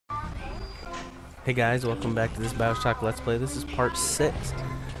Hey guys, welcome back to this Bioshock Let's Play. This is part 6.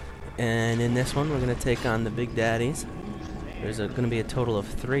 And in this one we're going to take on the Big Daddies. There's going to be a total of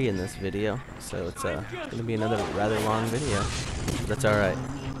 3 in this video. So it's going to be another rather long video. That's alright.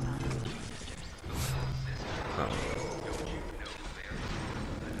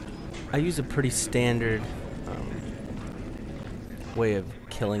 I use a pretty standard way of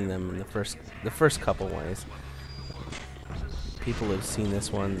killing them in the first couple ways. People have seen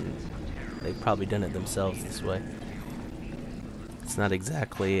this one. They've probably done it themselves this way. It's not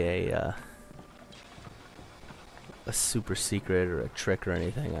exactly a super secret or a trick or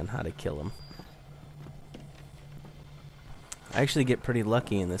anything on how to kill them. I actually get pretty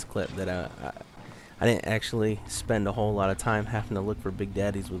lucky in this clip that I didn't actually spend a whole lot of time having to look for big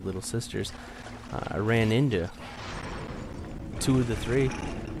daddies with little sisters. I ran into 2 of the 3.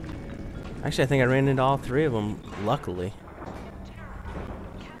 Actually, I think I ran into all 3 of them, luckily.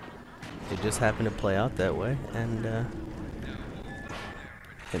 It just happened to play out that way, and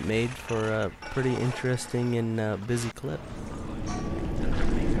it made for a pretty interesting and busy clip.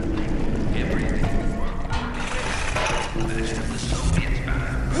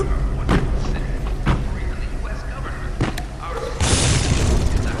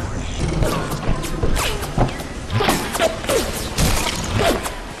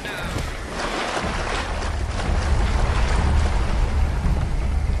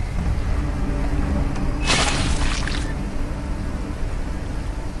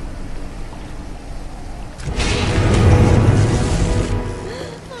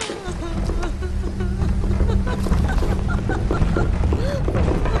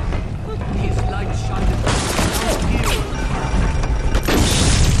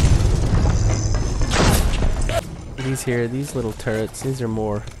 These little turrets, these are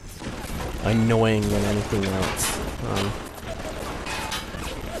more annoying than anything else.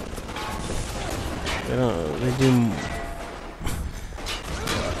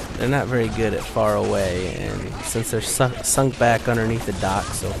 They're not very good at far away, and since they're sunk back underneath the dock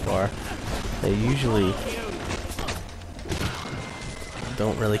so far, they usually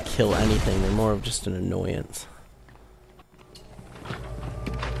don't really kill anything. They're more of just an annoyance.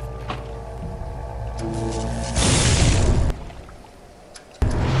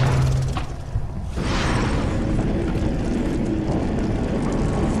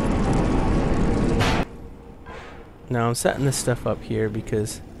 Now I'm setting this stuff up here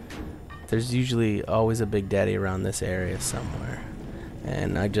because there's usually always a big daddy around this area somewhere,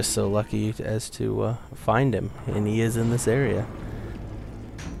 and I'm just so lucky as to find him, and he is in this area.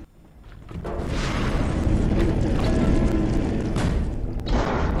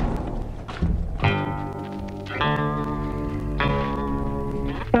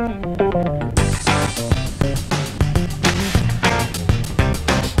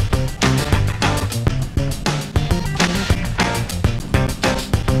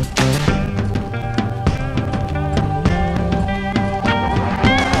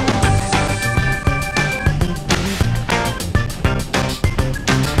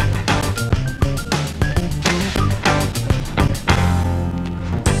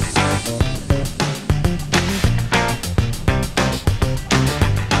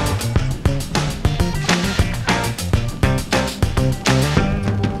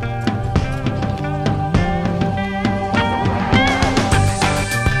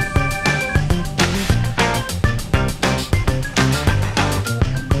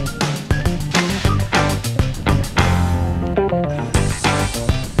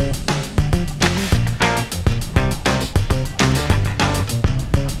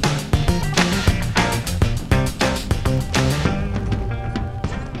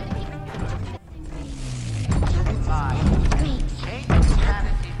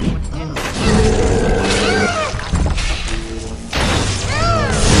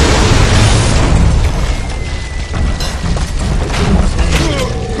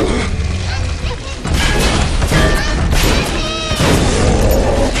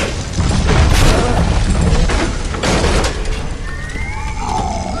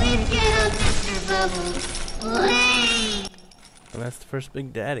 And that's the first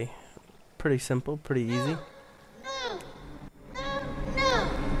big daddy. Pretty simple, pretty easy.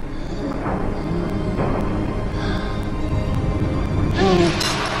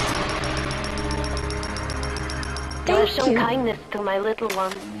 You have shown kindness to my little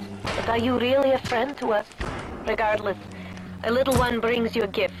one, but are you really a friend to us? Regardless, a little one brings you a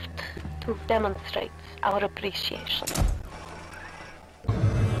gift to demonstrate our appreciation.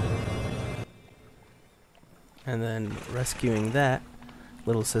 And then rescuing that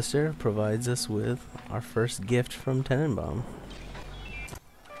little sister provides us with our first gift from Tenenbaum.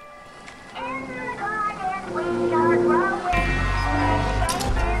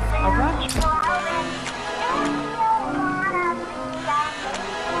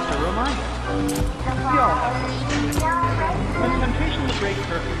 great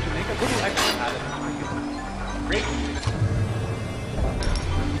person to make a little extra out of it for you. Great.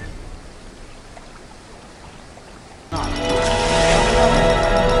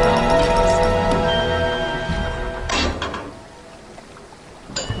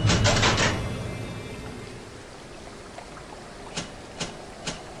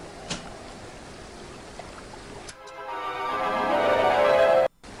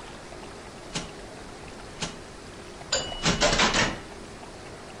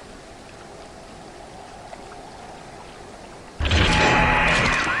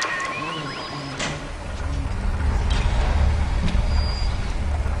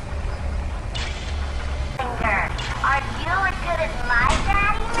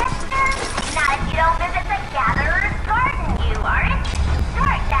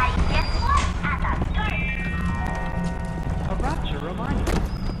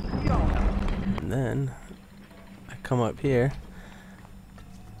 Then I come up here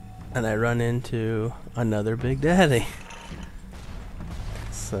and I run into another Big Daddy.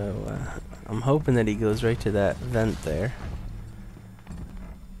 So I'm hoping that he goes right to that vent there.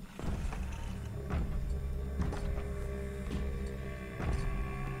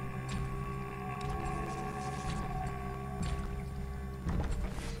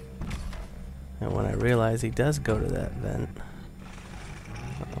 And when I realize he does go to that vent,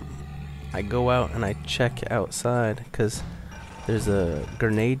 I go out and I check outside because there's a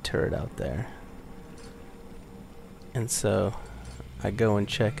grenade turret out there. And so I go and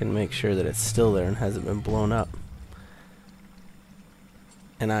check and make sure that it's still there and hasn't been blown up.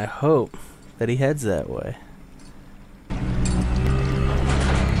 And I hope that he heads that way. Is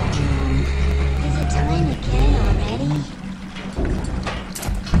it time again already?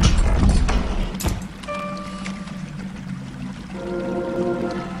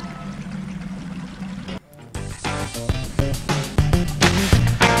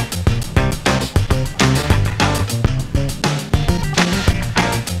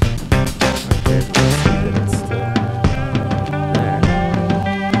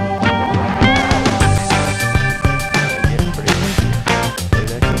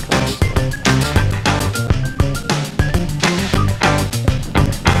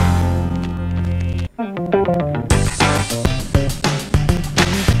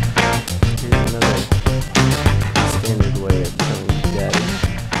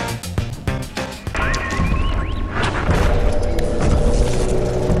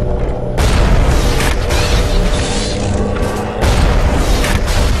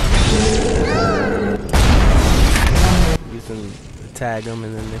 Tag them,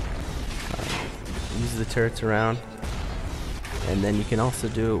 and then they use the turrets around. And then you can also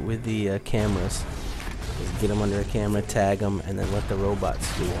do it with the cameras. Just get them under a camera, tag them, and then let the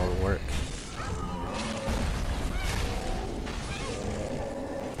robots do all the work.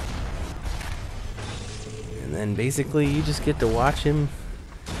 And then basically you just get to watch him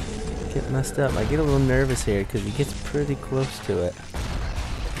get messed up. I get a little nervous here because he gets pretty close to it.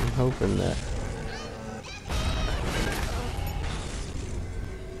 I'm hoping that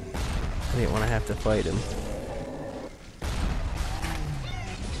I didn't want to have to fight him.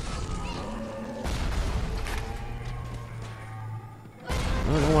 I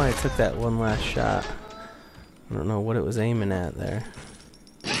don't know why I took that one last shot. I don't know what it was aiming at there.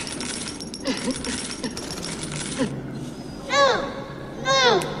 No!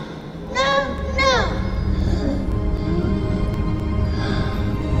 No! No! No!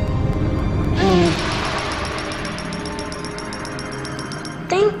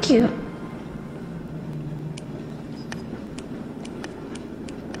 Thank you.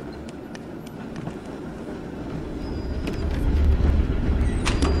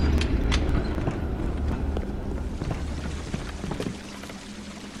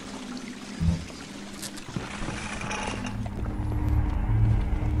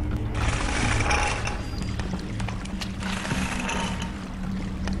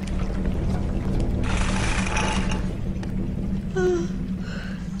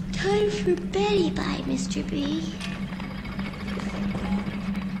 Time for Betty Bye, Mr. B.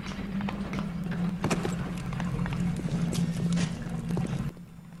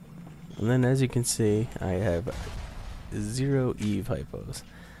 And then, as you can see, I have 0 Eve hypos.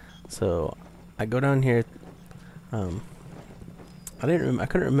 So I go down here. I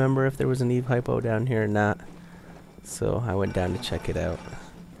couldn't remember if there was an Eve hypo down here or not. So I went down to check it out.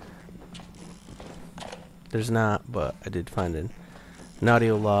 There's not, but I did find an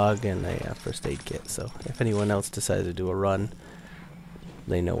audio log and a first aid kit. So if anyone else decides to do a run,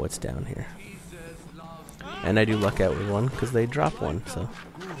 they know what's down here. And I do luck out with one because they drop one, so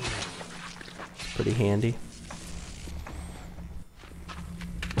it's pretty handy.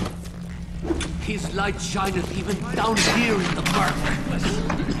 His light shineth even down here in the murk.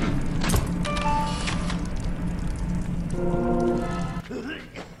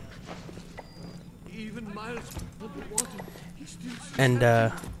 Even miles underwater, he still sees. And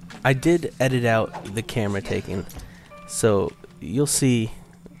I did edit out the camera taking, so you'll see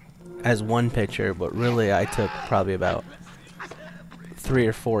as one picture, but really I took probably about 3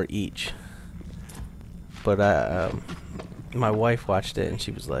 or 4 each. But my wife watched it and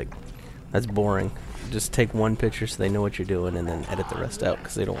she was like, that's boring. Just take one picture so they know what you're doing and then edit the rest out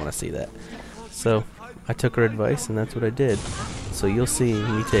because they don't want to see that. So I took her advice and that's what I did. So you'll see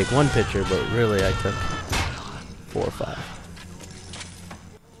me take one picture, but really I took 4 or 5.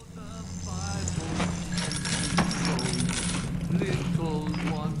 Little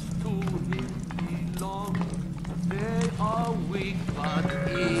ones to him belong. They are weak, but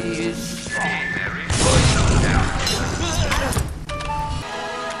he is strong.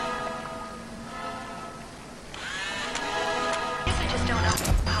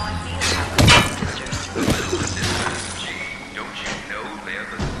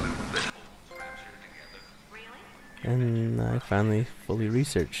 And I finally fully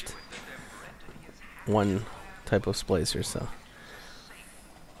researched one type of splicer, so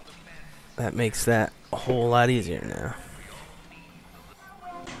that makes that a whole lot easier now.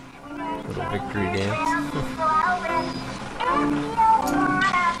 Little victory dance.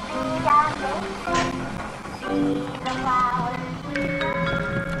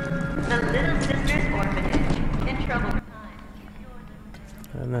 The Little Sisters Orphanage. In trouble.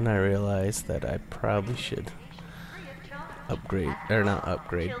 And then I realized that I probably should upgrade, or not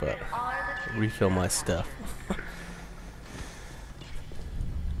upgrade, but refill my stuff.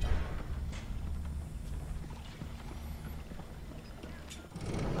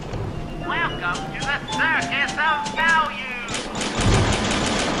 Welcome to the Circus of Value!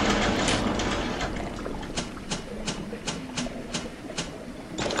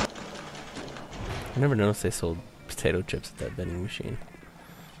 I never noticed they sold potato chips at that vending machine.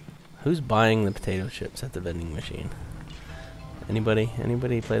 Who's buying the potato chips at the vending machine? Anybody?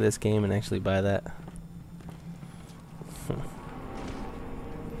 Anybody play this game and actually buy that?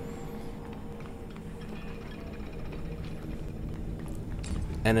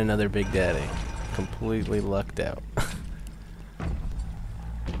 And another Big Daddy. Completely lucked out.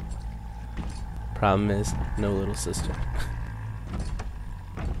 Problem is, no little sister.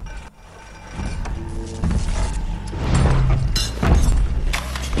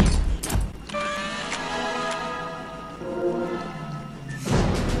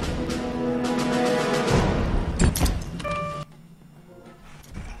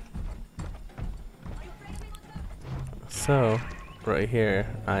 So, right here,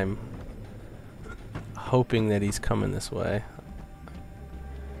 I'm hoping that he's coming this way.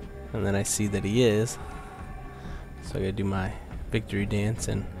 And then I see that he is. So I gotta do my victory dance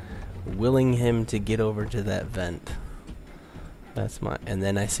and willing him to get over to that vent. That's my, and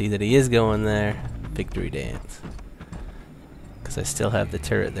then I see that he is going there. Victory dance. Because I still have the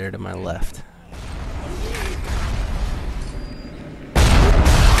turret there to my left.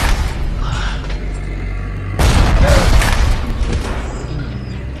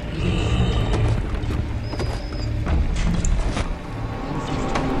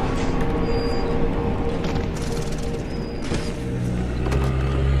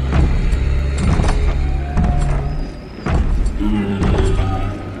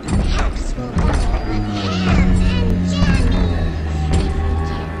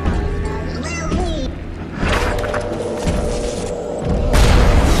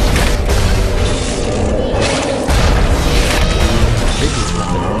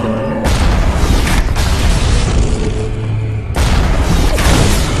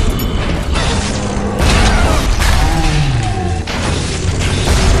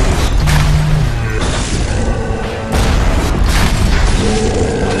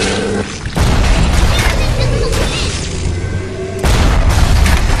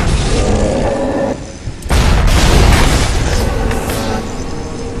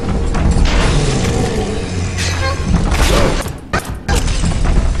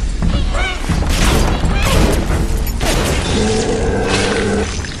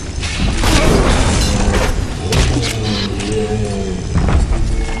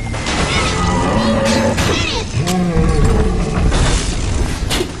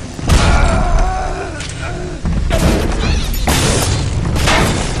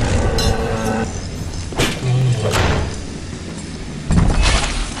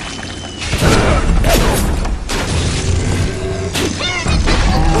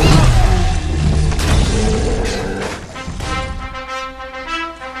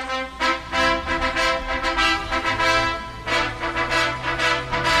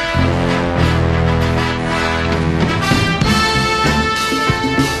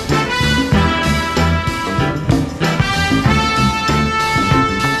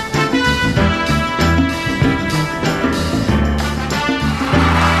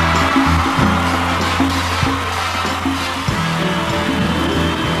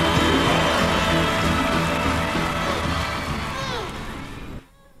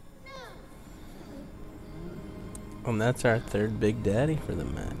 And that's our third Big Daddy for the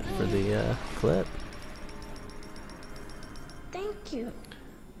clip, Thank you.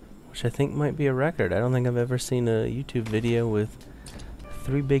 which I think might be a record. I don't think I've ever seen a YouTube video with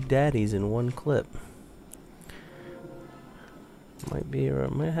 3 Big Daddies in one clip.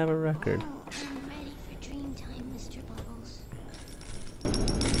 Might have a record. Oh, I'm ready for dream time, Mr. Bubbles.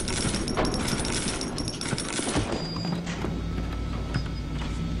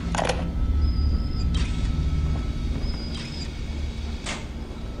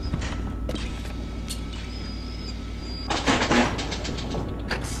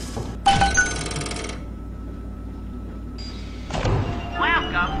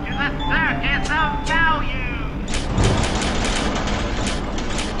 Welcome to the circus of value.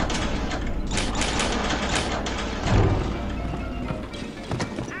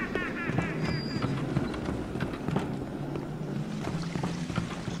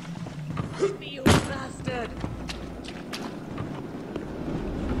 You bastard!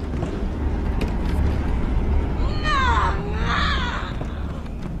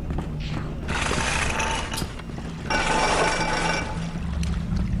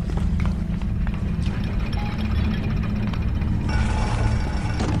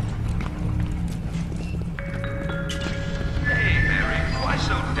 Hey, Mary, why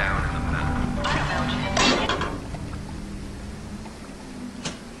so down in the mouth?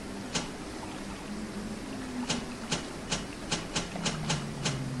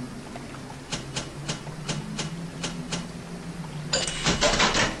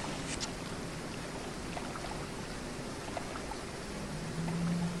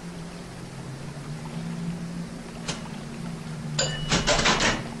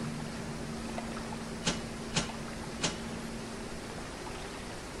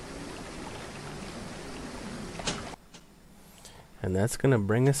 And that's gonna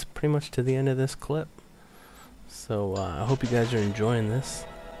bring us pretty much to the end of this clip. So I hope you guys are enjoying this.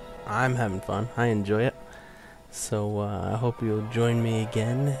 I'm having fun. I enjoy it. So I hope you'll join me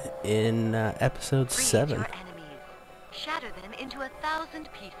again in episode 7. Your enemies. Shatter them into 1,000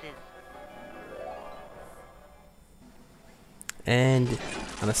 pieces. And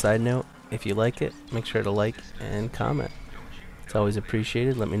on a side note, if you like it, make sure to like and comment. It's always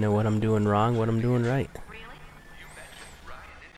appreciated. Let me know what I'm doing wrong, what I'm doing right.